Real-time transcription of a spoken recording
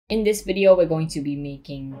In this video, we're going to be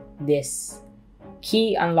making this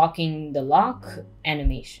key unlocking the lock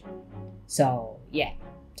animation. So yeah.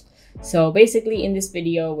 So basically in this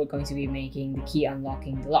video, we're going to be making the key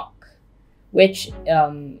unlocking the lock, which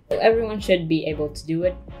everyone should be able to do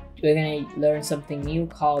it. We're gonna learn something new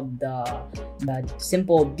called the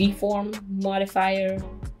simple deform modifier,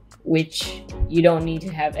 which you don't need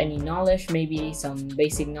to have any knowledge, maybe some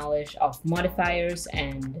basic knowledge of modifiers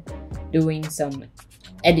and doing some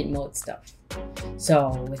edit mode stuff.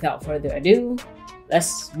 So without further ado,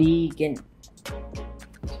 let's begin.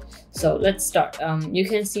 So let's start. You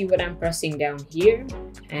can see what I'm pressing down here,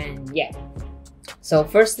 and yeah. So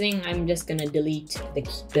first thing, I'm just gonna delete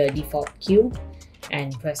the default cube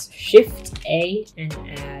and press Shift A and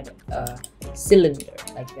add a cylinder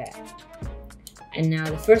like that. And now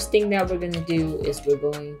the first thing that we're gonna do is we're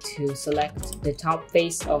going to select the top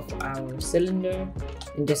face of our cylinder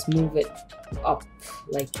and just move it up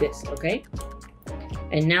like this, okay?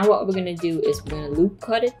 And now what we're gonna do is we're gonna loop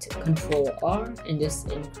cut it, Control R, and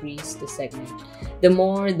just increase the segment. The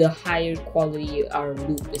more, the higher quality our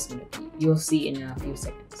loop is gonna be. You'll see in a few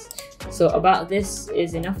seconds. So about this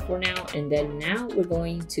is enough for now, and then now we're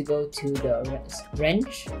going to go to the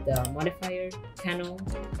wrench, the modifier panel,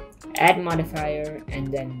 add modifier,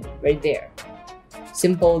 and then right there,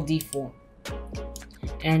 simple deform.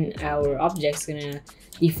 And our object's gonna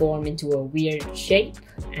deform into a weird shape,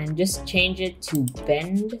 and just change it to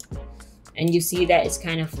bend. And you see that it's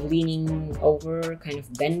kind of leaning over, kind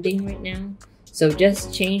of bending right now. So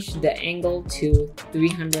just change the angle to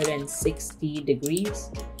 360 degrees.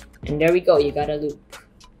 And there we go, you got a loop.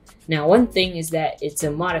 Now one thing is that it's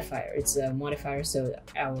a modifier. It's a modifier, so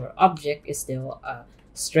our object is still a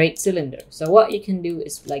straight cylinder. So what you can do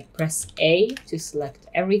is like press A to select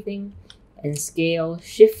everything and scale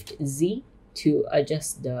Shift Z to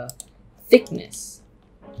adjust the thickness.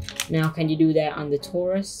 Now can you do that on the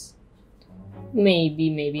torus?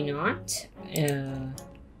 Maybe, maybe not.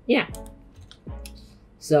 Yeah.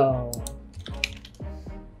 So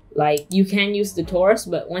like you can use the torus,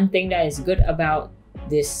 but one thing that is good about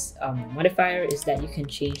this modifier is that you can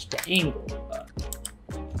change the angle.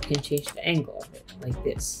 You can change the angle of it like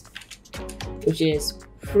this, which is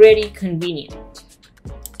pretty convenient.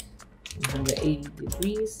 180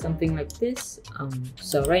 degrees, something like this.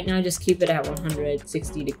 So right now just keep it at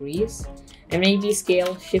 160 degrees and maybe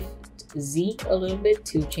scale Shift Z a little bit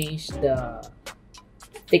to change the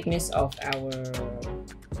thickness of our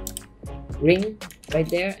ring right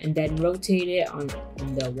there, and then rotate it on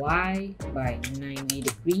the Y by 90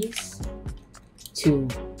 degrees to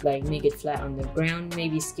like make it flat on the ground.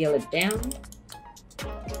 Maybe scale it down.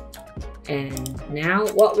 And now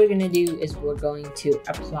what we're gonna do is we're going to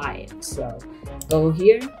apply it. So go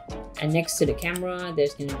here, and next to the camera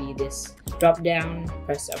there's gonna be this drop down,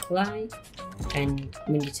 press apply, and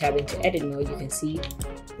when you tab into edit mode you can see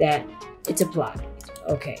that it's applied.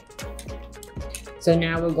 Okay, so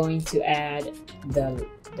now we're going to add the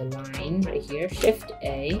line right here, Shift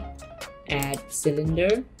A, add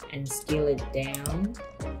cylinder and scale it down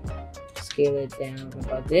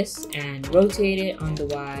about this, and rotate it on the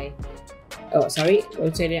Y. Oh, sorry,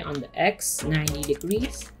 rotate it on the X 90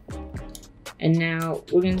 degrees. And now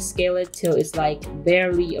we're gonna scale it till it's like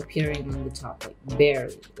barely appearing on the top, like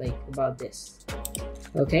barely, like about this.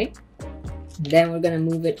 Okay, then we're gonna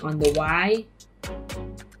move it on the Y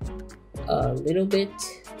a little bit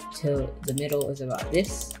till the middle is about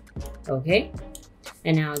this. Okay,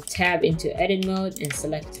 and now tab into edit mode and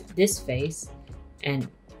select this face and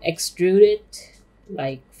extrude it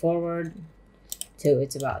like forward till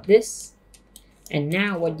it's about this. And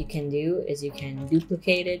now what you can do is you can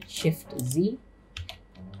duplicate it, Shift Z,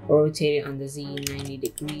 rotate it on the Z 90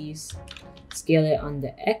 degrees, scale it on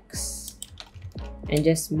the X, and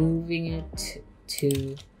just moving it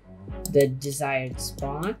to the desired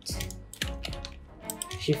spot.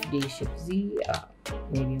 Shift D, Shift Z,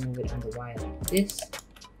 maybe move it on the Y like this.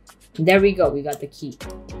 And there we go, we got the key.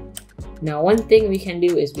 Now one thing we can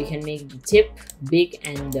do is we can make the tip big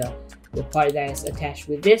and the part that is attached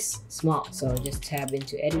with this small. So just tab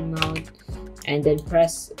into edit mode and then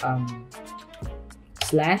press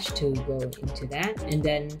slash to go into that. And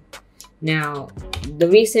then now the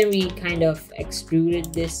reason we kind of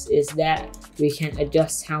extruded this is that we can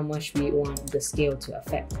adjust how much we want the scale to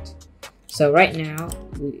affect. So right now,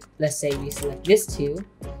 let's say we select this two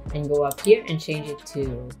and go up here and change it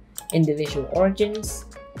to individual origins.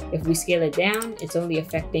 If we scale it down, it's only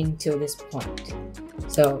affecting till this point.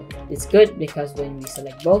 So it's good because when we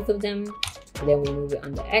select both of them, then we move it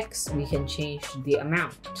on the X, we can change the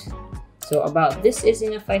amount. So about this is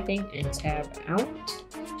enough, I think, and tab out.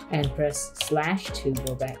 and press slash to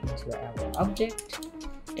go back into our object,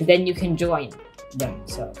 and then you can join them.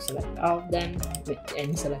 So select all of them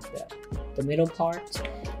and select the middle part,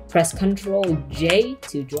 press Ctrl J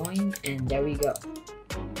to join, and there we go.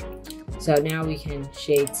 So now we can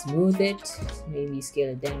shade smooth it, maybe scale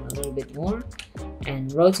it down a little bit more,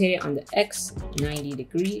 and rotate it on the X 90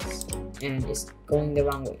 degrees, and it's going the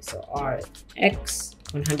wrong way. So our X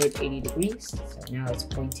 180 degrees, so now it's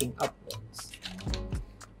pointing upwards.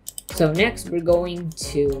 So next we're going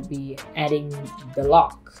to be adding the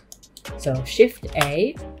lock. So Shift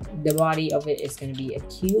A, the body of it is going to be a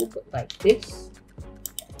cube like this.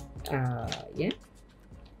 Yeah.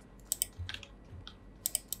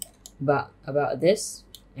 But about this,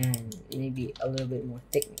 and maybe a little bit more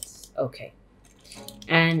thickness. Okay.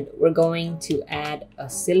 And we're going to add a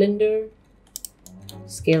cylinder,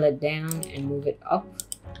 scale it down and move it up.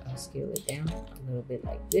 Scale it down a little bit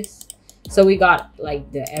like this. So we got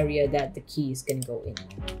like the area that the key is gonna go in.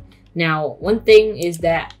 Now, one thing is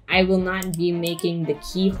that I will not be making the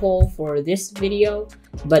keyhole for this video,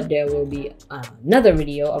 but there will be another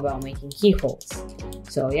video about making keyholes.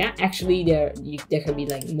 So yeah, actually there could be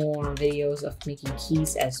like more videos of making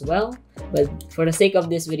keys as well, but for the sake of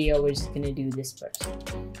this video, we're just gonna do this first.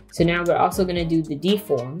 So now we're also gonna do the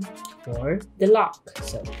deform for the lock.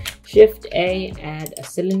 So Shift A, add a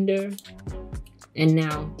cylinder, and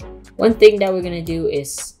now one thing that we're gonna do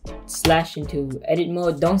is slash into edit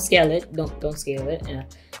mode. Don't scale it. Don't scale it.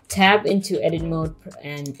 Tab into edit mode,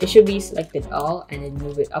 and it should be selected all, and then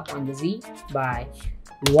move it up on the Z by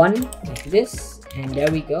 1 like this, and there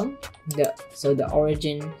we go. So the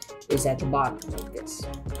origin is at the bottom like this.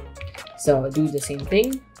 So do the same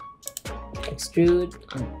thing. Extrude.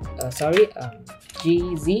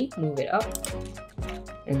 GZ. Move it up,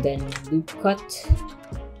 and then loop cut.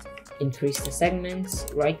 Increase the segments,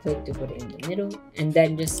 right click to put it in the middle, and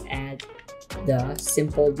then just add the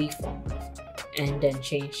simple deform, and then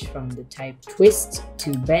change from the type twist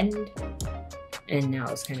to bend, and now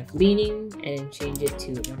it's kind of leaning, and change it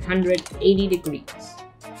to 180 degrees,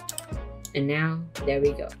 and now there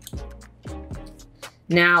we go.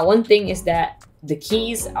 Now one thing is that the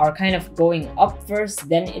keys are kind of going up first,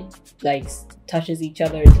 then it like touches each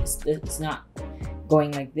other. It's not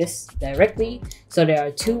going like this directly. So there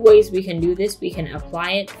are two ways we can do this. We can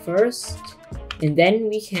apply it first and then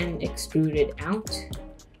we can extrude it out,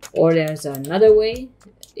 or there's another way,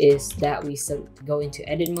 is that we go into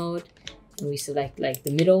edit mode and we select like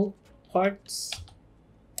the middle parts.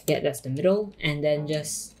 Yeah, that's the middle, and then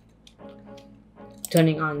just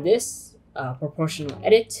turning on this proportional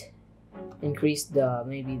edit, increase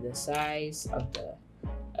maybe the size of the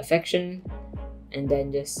affection, and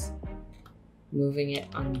then just moving it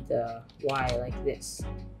on the Y like this.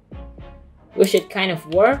 Which it kind of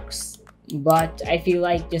works, but I feel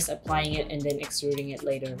like just applying it and then extruding it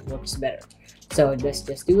later works better. So let's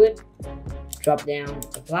just do it. Drop down,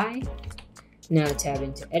 apply. Now tab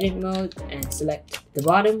into edit mode and select the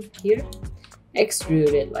bottom here.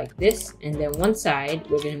 Extrude it like this, and then one side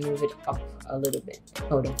we're gonna move it up a little bit.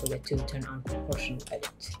 Oh, don't forget to turn on proportional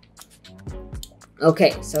edit.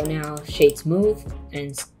 Okay, so now shade smooth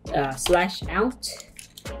and slash out,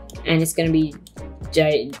 and it's gonna be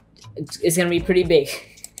pretty big.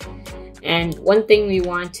 And one thing we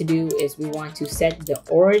want to do is we want to set the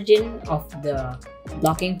origin of the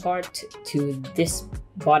locking part to this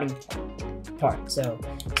bottom part. So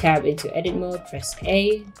tab into edit mode, press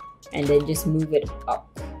A, and then just move it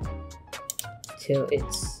up till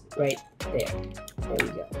it's right there. There we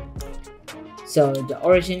go. So the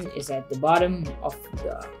origin is at the bottom of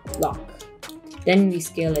the lock. Then we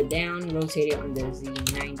scale it down, rotate it on the Z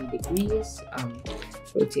 90 degrees,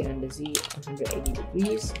 rotate on the Z 180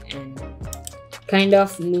 degrees, and kind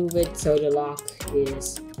of move it so the lock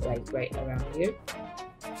is like right around here.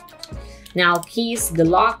 Now keys, the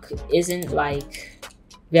lock isn't like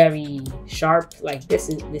very sharp, like this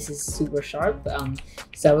is super sharp.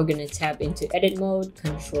 So we're gonna tap into edit mode,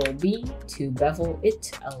 Control B to bevel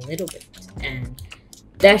it a little bit, and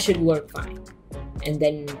that should work fine. And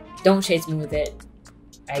then don't shade smooth it,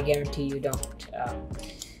 I guarantee you don't.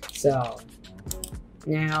 So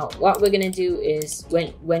now what we're gonna do is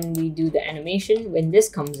when we do the animation, when this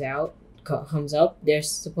comes up, there's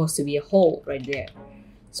supposed to be a hole right there.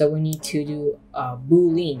 So we need to do a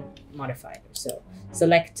Boolean modifier. So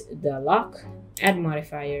select the lock, add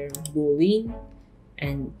modifier Boolean,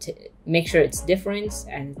 and make sure it's difference,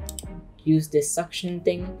 and use this suction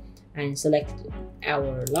thing and select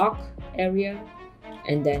our lock area,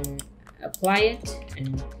 and then apply it.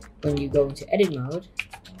 And when you go into edit mode,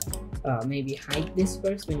 maybe hide this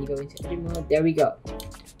first. When you go into edit mode, there we go.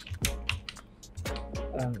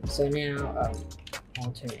 So now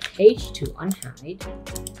alternate H to unhide,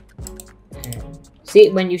 and see,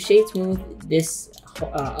 when you shade smooth, this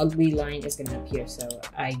ugly line is gonna appear. So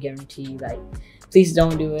I guarantee, like, please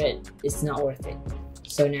don't do it, it's not worth it.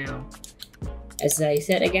 So now, as I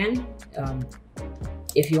said again,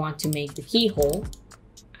 if you want to make the keyhole,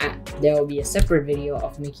 there will be a separate video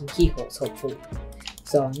of making keyholes, hopefully.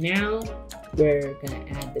 So now we're gonna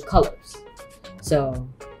add the colors. So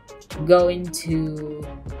go into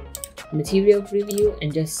material preview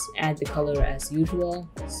and just add the color as usual.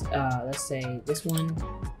 Let's say this one,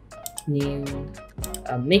 new,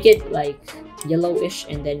 make it like yellowish,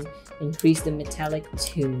 and then increase the metallic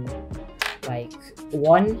to like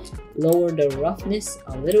 1, lower the roughness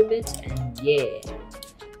a little bit, and yeah.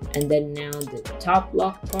 And then now the top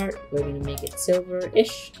lock part, we're gonna make it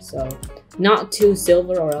silver-ish, so not too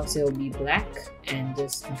silver or else it'll be black, and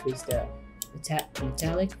just increase the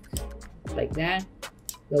metallic like that,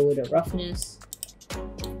 lower the roughness.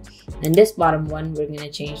 And this bottom one, we're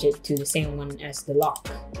gonna change it to the same one as the lock,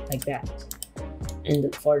 like that.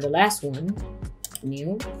 And for the last one,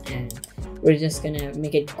 new, and we're just gonna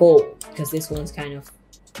make it gold because this one's kind of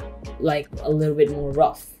like a little bit more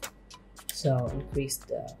rough. So increase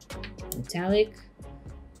the metallic,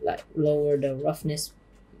 like lower the roughness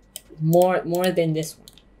more than this one,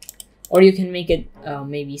 or you can make it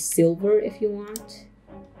maybe silver if you want.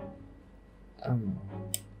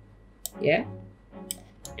 Yeah.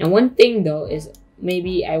 And one thing though is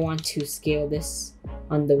maybe I want to scale this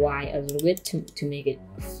on the Y a little bit to make it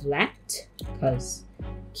flat, because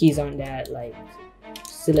keys aren't that like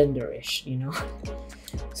cylinderish, you know.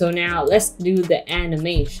 So now let's do the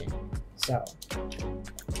animation. So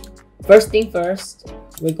first thing first,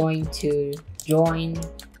 we're going to join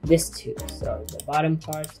these two, so the bottom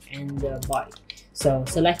part and the body. So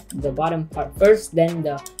select the bottom part first, then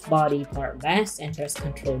the body part last, and press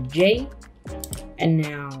Ctrl J. And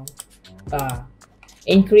now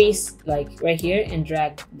increase like right here and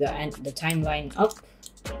drag the timeline up,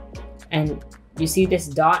 and you see this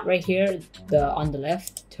dot right here, on the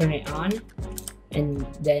left, turn it on, and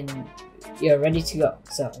then you're ready to go.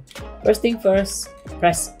 So first thing first,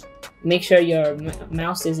 make sure your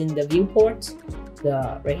mouse is in the viewport,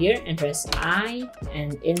 right here, and press I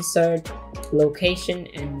and insert location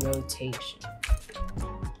and rotation.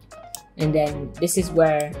 And then this is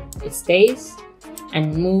where it stays,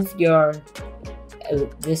 and move your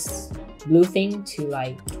this blue thing to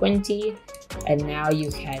like 20, and now you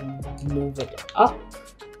can move it up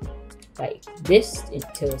like this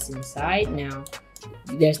until it's inside. Now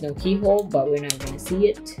there's no keyhole, but we're not going to see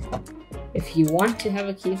it. If you want to have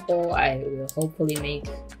a keyhole, I will hopefully make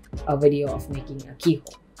a video of making a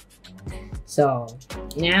keyhole. So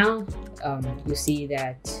now you see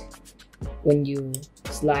that when you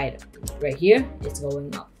slide right here, it's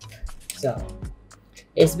going up. So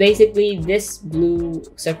it's basically this blue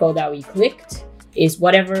circle that we clicked is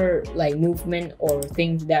whatever like movement or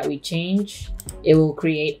things that we change, it will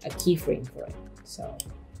create a keyframe for it. So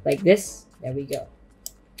like this, there we go.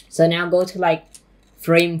 So now go to like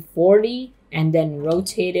frame 40 and then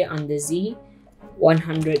rotate it on the Z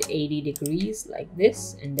 180 degrees like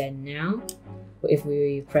this. And then now if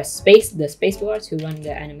we press the space bar to run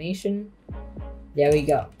the animation, there we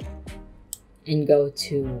go. And go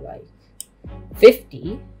to like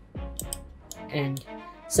 50 and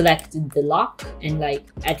select the lock, and like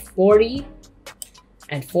at 40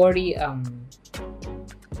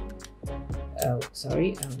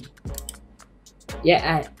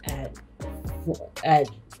 yeah,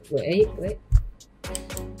 wait,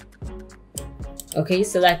 okay,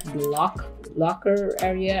 select the locker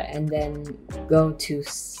area, and then go to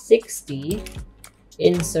 60,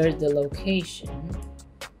 insert the location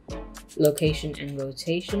and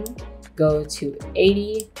rotation, go to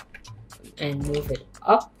 80 and move it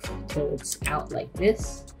up till it's out like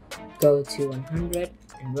this, go to 100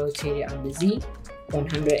 and rotate it on the Z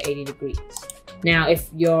 180 degrees. Now if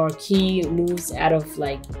your key moves out of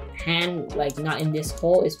like hand, like not in this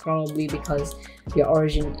hole, it's probably because your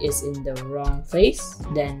origin is in the wrong place.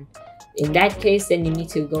 Then in that case, then you need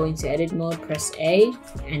to go into edit mode, press A,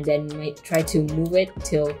 and then try to move it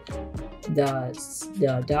till the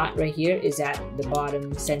dot right here is at the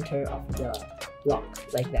bottom center of the block,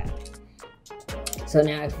 like that. So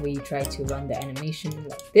now if we try to run the animation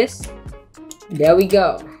like this, there we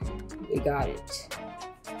go, we got it.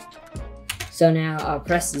 So now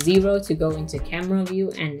press 0 to go into camera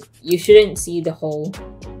view, and you shouldn't see the whole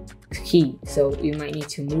key, so you might need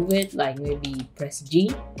to move it, like maybe press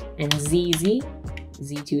G and Z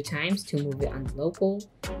 2 times to move it on the local.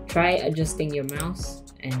 Try adjusting your mouse,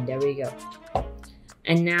 and there we go.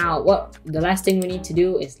 And now the last thing we need to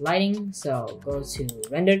do is lighting. So go to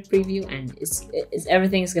rendered preview, and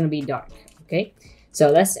everything is going to be dark. Okay, so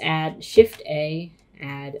let's add Shift A,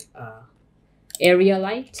 add area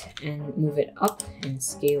light, and move it up and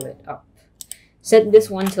scale it up. Set this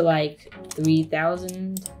one to like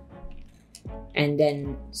 3000, and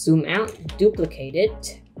then zoom out, duplicate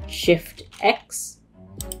it, Shift X,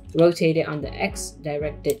 rotate it on the X,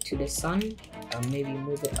 direct it to the sun, maybe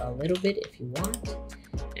move it a little bit if you want,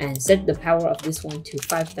 and set the power of this one to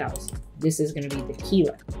 5000. This is going to be the key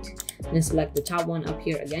light. Then select the top one up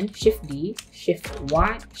here again, Shift D, Shift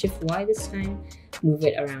Y this time, move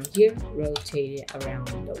it around here, rotate it around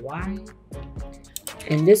the Y,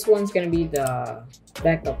 and this one's going to be the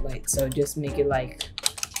backup light, so just make it like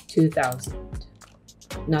 2000,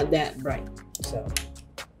 not that bright. So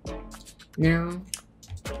now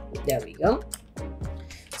there we go.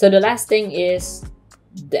 So the last thing is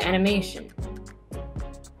the animation.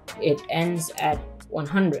 It ends at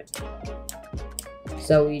 100,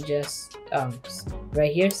 so we just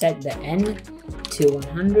right here set the N to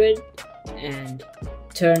 100 and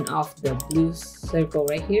turn off the blue circle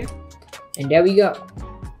right here, and there we go.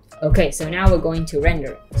 Okay, so now we're going to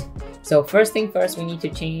render it. So first thing first, we need to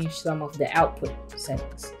change some of the output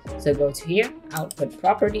settings. So go to here, output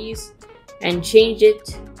properties, and change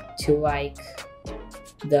it to like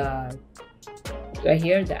right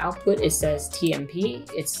here, the output, it says TMP.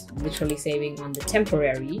 It's literally saving on the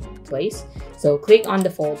temporary place. So click on the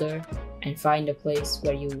folder and find a place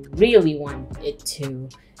where you really want it to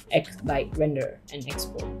render and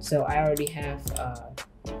export. So I already have a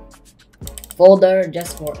folder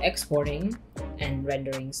just for exporting and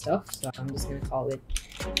rendering stuff. So I'm just gonna call it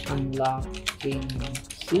unlocking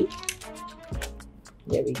key.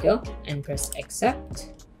 There we go, and press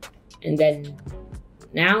accept. And then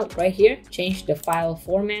now right here, change the file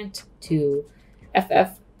format to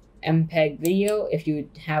FFmpeg video. If you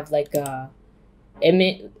have like a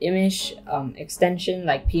image extension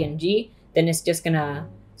like PNG, then it's just gonna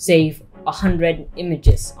save 100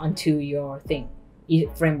 images onto your thing,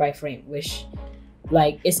 frame by frame, which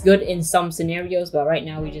like it's good in some scenarios, but right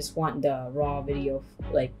now we just want the raw video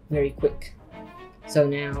like very quick. So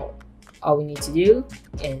now all we need to do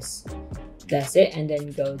is that's it, and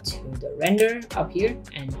then go to the render up here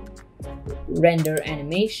and render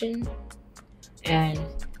animation. And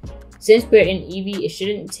since we're in Eevee, it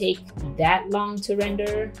shouldn't take that long to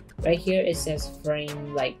render. Right here it says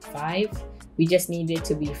frame like 5. We just need it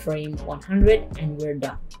to be frame 100 and we're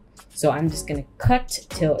done. So I'm just gonna cut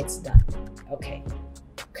till it's done. Okay,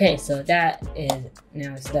 so that is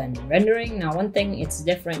now it's done rendering. Now one thing it's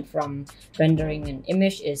different from rendering an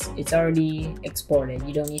image is it's already exported.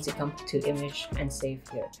 You don't need to come to image and save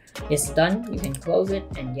here. It's done, you can close it,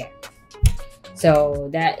 and yeah. So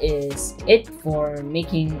that is it for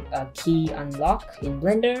making a key unlock in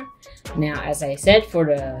Blender. Now as I said, for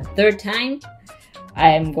the third time, I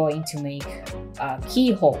am going to make a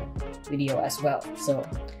keyhole video as well. So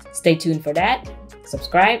stay tuned for that,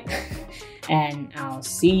 subscribe, and I'll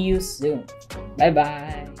see you soon. Bye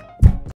bye.